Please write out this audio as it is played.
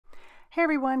Hey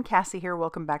everyone, Cassie here.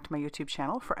 Welcome back to my YouTube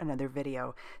channel for another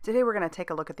video. Today we're going to take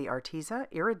a look at the Arteza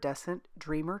Iridescent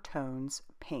Dreamer Tones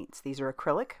paints. These are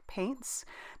acrylic paints.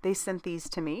 They sent these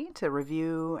to me to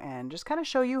review and just kind of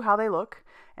show you how they look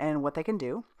and what they can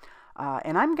do.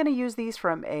 And I'm going to use these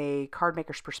from a card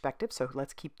maker's perspective, so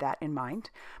let's keep that in mind.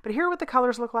 But here are what the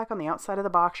colors look like on the outside of the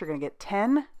box. You're going to get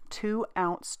 10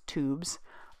 2-ounce tubes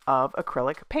of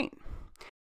acrylic paint.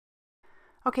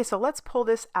 Okay, so let's pull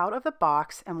this out of the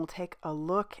box and we'll take a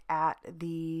look at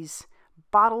these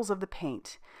bottles of the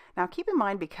paint. Now keep in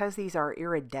mind, because these are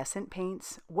iridescent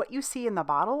paints, what you see in the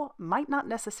bottle might not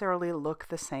necessarily look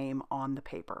the same on the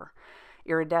paper.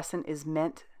 Iridescent is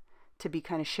meant to be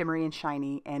kind of shimmery and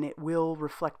shiny, and it will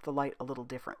reflect the light a little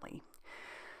differently.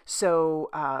 So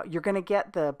you're going to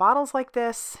get the bottles like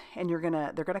this, and they're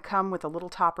going to come with a little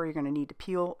topper. You're going to need to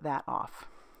peel that off.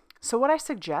 So what I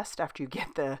suggest after you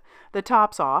get the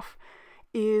tops off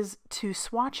is to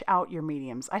swatch out your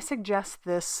mediums. I suggest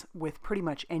this with pretty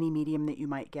much any medium that you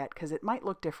might get, because it might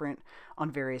look different on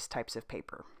various types of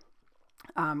paper.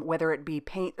 Whether it be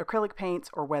acrylic paints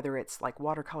or whether it's like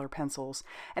watercolor pencils.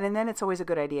 And then it's always a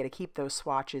good idea to keep those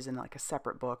swatches in like a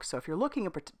separate book. So if you're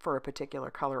looking for a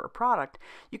particular color or product,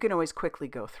 you can always quickly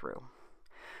go through.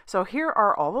 So here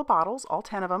are all the bottles, all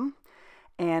 10 of them.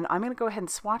 And I'm going to go ahead and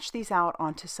swatch these out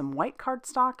onto some white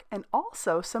cardstock and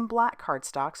also some black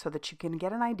cardstock so that you can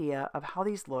get an idea of how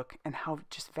these look and how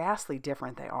just vastly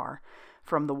different they are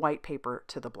from the white paper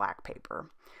to the black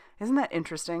paper. Isn't that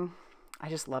interesting? I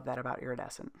just love that about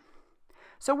iridescent.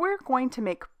 So we're going to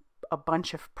make a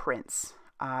bunch of prints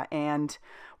and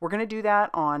we're going to do that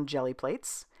on jelly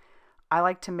plates. I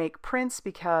like to make prints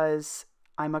because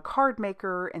I'm a card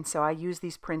maker, and so I use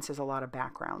these prints as a lot of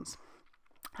backgrounds.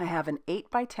 I have an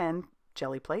 8x10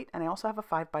 jelly plate, and I also have a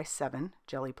 5x7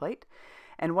 jelly plate.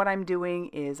 And what I'm doing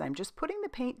is I'm just putting the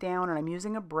paint down, and I'm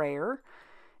using a brayer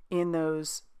in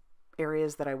those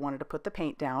areas that I wanted to put the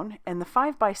paint down. And the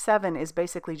 5x7 is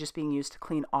basically just being used to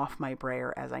clean off my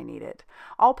brayer as I need it.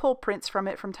 I'll pull prints from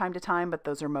it from time to time, but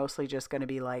those are mostly just going to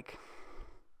be like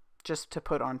just to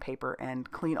put on paper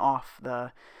and clean off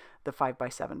the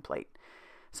 5x7 plate.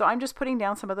 So I'm just putting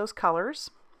down some of those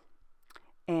colors.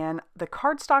 And the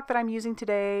cardstock that I'm using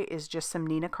today is just some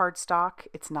Nina cardstock.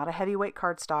 It's not a heavyweight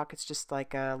cardstock. It's just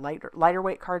like a lighter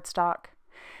weight cardstock.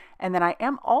 And then I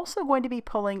am also going to be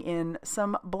pulling in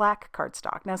some black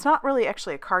cardstock. Now, it's not really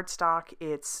actually a cardstock.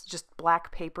 It's just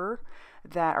black paper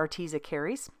that Arteza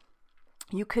carries.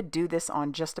 You could do this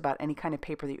on just about any kind of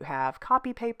paper that you have.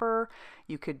 Copy paper.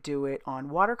 You could do it on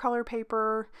watercolor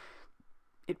paper.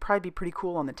 It'd probably be pretty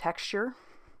cool on the texture.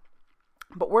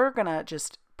 But we're going to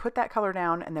just put that color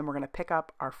down, and then we're going to pick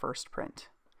up our first print.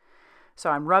 So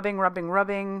I'm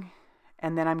rubbing,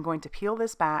 and then I'm going to peel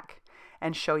this back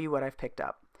and show you what I've picked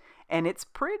up. And it's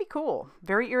pretty cool.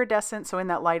 Very iridescent, so in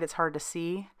that light it's hard to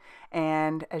see.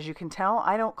 And as you can tell,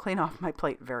 I don't clean off my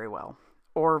plate very well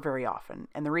or very often.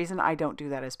 And the reason I don't do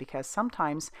that is because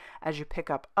sometimes as you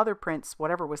pick up other prints,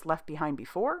 whatever was left behind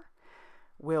before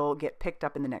will get picked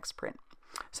up in the next print.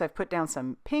 So I've put down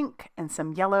some pink and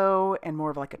some yellow and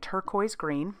more of like a turquoise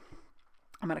green.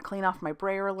 I'm going to clean off my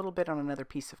brayer a little bit on another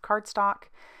piece of cardstock,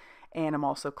 and I'm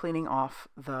also cleaning off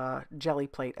the jelly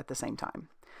plate at the same time.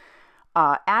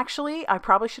 Actually, I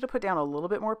probably should have put down a little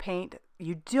bit more paint.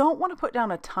 You don't want to put down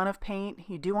a ton of paint.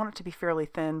 You do want it to be fairly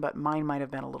thin, but mine might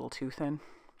have been a little too thin.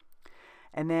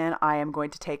 And then I am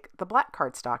going to take the black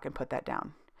cardstock and put that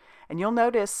down. And you'll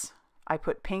notice I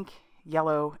put pink,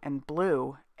 yellow, and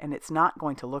blue, and it's not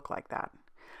going to look like that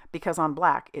because on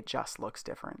black it just looks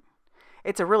different.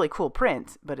 It's a really cool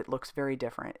print, but it looks very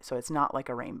different, so it's not like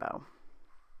a rainbow.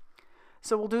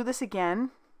 So we'll do this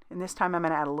again, and this time I'm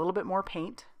going to add a little bit more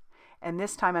paint, and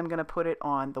this time I'm going to put it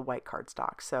on the white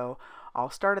cardstock. So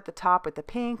I'll start at the top with the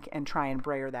pink and try and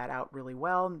brayer that out really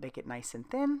well and make it nice and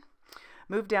thin.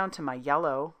 Move down to my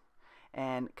yellow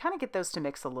and kind of get those to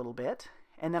mix a little bit.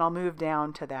 And then I'll move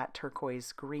down to that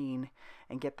turquoise green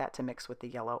and get that to mix with the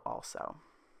yellow also.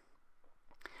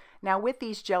 Now with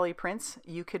these jelly prints,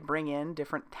 you could bring in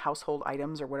different household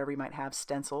items or whatever you might have,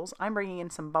 stencils. I'm bringing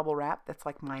in some bubble wrap. That's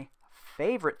like my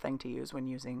favorite thing to use when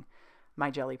using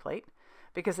my jelly plate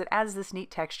because it adds this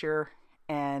neat texture,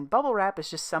 and bubble wrap is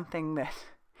just something that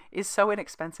is so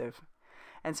inexpensive.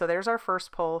 And so there's our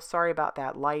first pull. Sorry about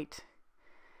that light.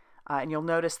 And you'll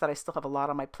notice that I still have a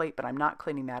lot on my plate, but I'm not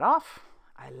cleaning that off.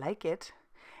 I like it.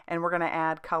 And we're going to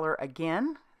add color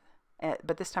again,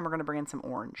 but this time we're going to bring in some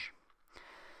orange.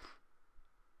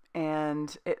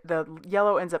 And the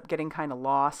yellow ends up getting kind of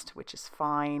lost, which is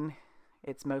fine.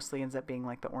 It mostly ends up being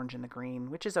like the orange and the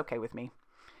green, which is okay with me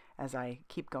as I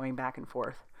keep going back and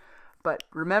forth. But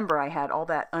remember, I had all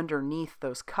that underneath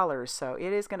those colors, so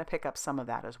it is going to pick up some of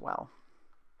that as well.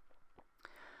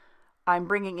 I'm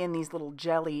bringing in these little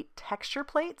jelly texture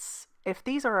plates. If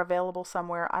these are available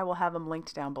somewhere, I will have them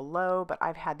linked down below, but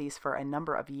I've had these for a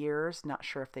number of years. Not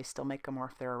sure if they still make them or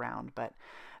if they're around, but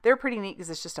they're pretty neat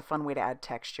because it's just a fun way to add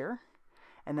texture.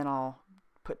 And then I'll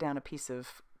put down a piece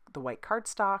of the white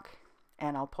cardstock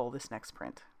and I'll pull this next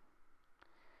print.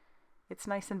 It's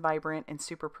nice and vibrant and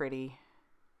super pretty.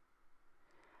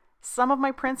 Some of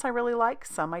my prints I really like,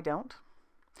 some I don't.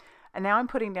 And now I'm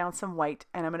putting down some white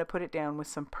and I'm going to put it down with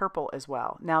some purple as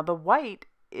well. Now the white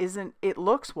it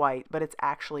looks white, but it's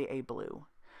actually a blue.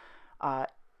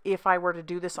 If I were to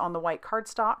do this on the white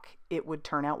cardstock, it would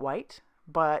turn out white,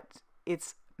 but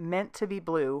it's meant to be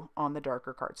blue on the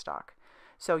darker cardstock.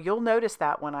 So you'll notice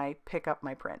that when I pick up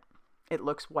my print. It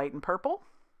looks white and purple,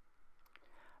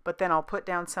 but then I'll put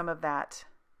down some of that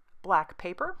black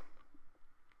paper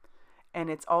and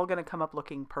it's all going to come up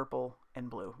looking purple and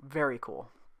blue. Very cool.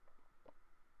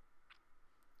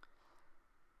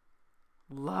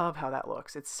 Love how that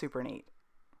looks. It's super neat.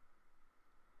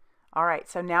 All right,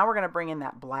 so now we're going to bring in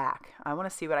that black. I want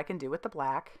to see what I can do with the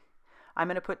black. I'm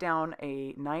going to put down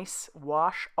a nice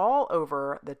wash all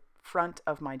over the front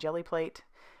of my jelly plate.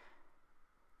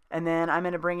 And then I'm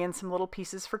going to bring in some little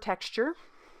pieces for texture.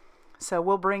 So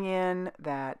we'll bring in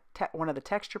that one of the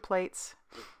texture plates,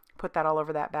 put that all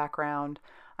over that background.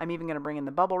 I'm even going to bring in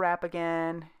the bubble wrap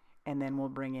again, and then we'll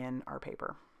bring in our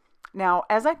paper. Now,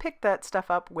 as I pick that stuff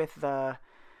up with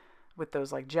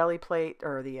those like jelly plate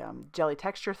or the jelly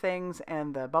texture things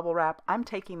and the bubble wrap, I'm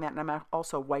taking that and I'm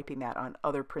also wiping that on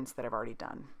other prints that I've already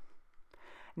done.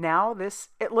 Now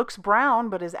it looks brown,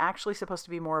 but is actually supposed to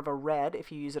be more of a red if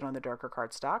you use it on the darker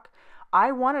cardstock.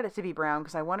 I wanted it to be brown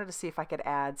because I wanted to see if I could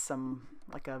add some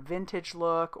like a vintage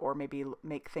look or maybe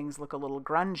make things look a little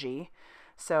grungy.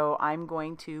 So I'm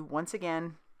going to once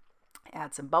again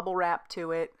add some bubble wrap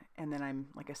to it. And then I'm,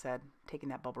 like I said, taking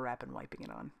that bubble wrap and wiping it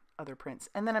on other prints.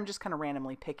 And then I'm just kind of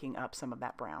randomly picking up some of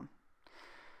that brown.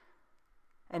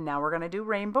 And now we're going to do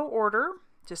rainbow order,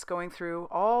 just going through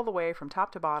all the way from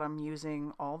top to bottom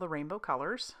using all the rainbow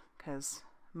colors because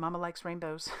Mama likes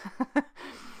rainbows.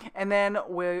 And then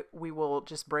we will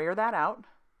just brayer that out.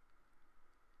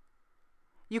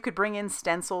 You could bring in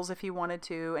stencils if you wanted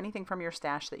to, anything from your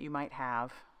stash that you might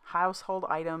have. Household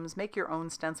items, make your own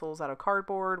stencils out of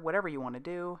cardboard, whatever you want to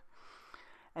do.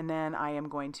 And then I am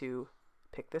going to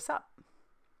pick this up.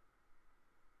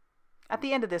 At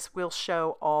the end of this, we'll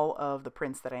show all of the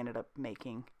prints that I ended up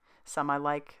making. Some I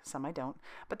like, some I don't,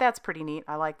 but that's pretty neat.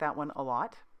 I like that one a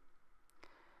lot.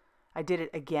 I did it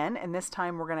again, and this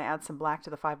time we're going to add some black to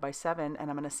the 5x7, and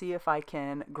I'm going to see if I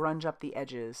can grunge up the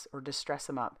edges or distress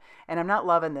them up. And I'm not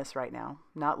loving this right now.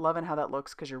 Not loving how that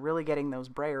looks because you're really getting those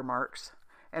brayer marks.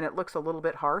 And it looks a little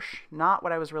bit harsh, not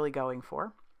what I was really going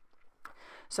for.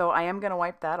 So I am going to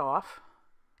wipe that off,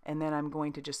 and then I'm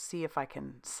going to just see if I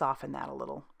can soften that a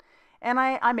little. And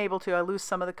I'm able to. I lose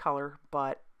some of the color,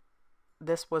 but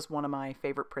this was one of my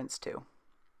favorite prints too.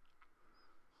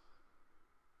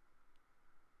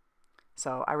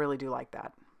 So I really do like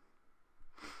that.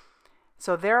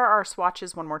 So there are our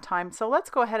swatches one more time. So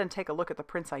let's go ahead and take a look at the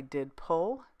prints I did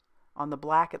pull. On the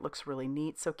black, it looks really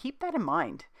neat. So keep that in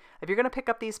mind. If you're going to pick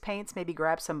up these paints, maybe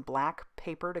grab some black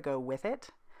paper to go with it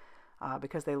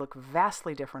because they look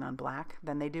vastly different on black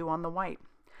than they do on the white.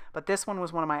 But this one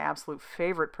was one of my absolute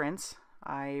favorite prints.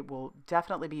 I will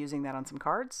definitely be using that on some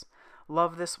cards.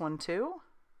 Love this one too.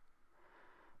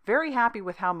 Very happy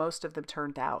with how most of them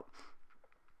turned out.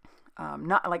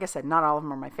 Not, like I said, not all of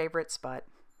them are my favorites, but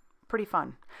pretty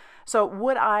fun. So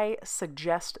would I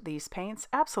suggest these paints?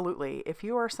 Absolutely. If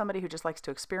you are somebody who just likes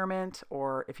to experiment,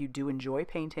 or if you do enjoy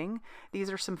painting,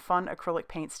 these are some fun acrylic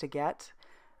paints to get,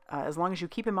 as long as you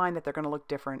keep in mind that they're going to look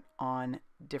different on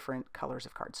different colors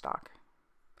of cardstock.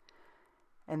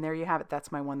 And there you have it.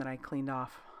 That's my one that I cleaned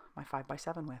off my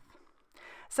 5x7 with.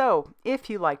 So if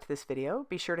you liked this video,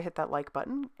 be sure to hit that like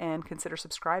button and consider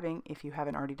subscribing if you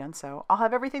haven't already done so. I'll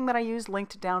have everything that I use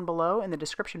linked down below in the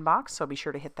description box, so be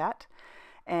sure to hit that.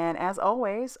 And as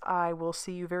always, I will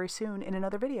see you very soon in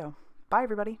another video. Bye,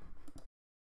 everybody.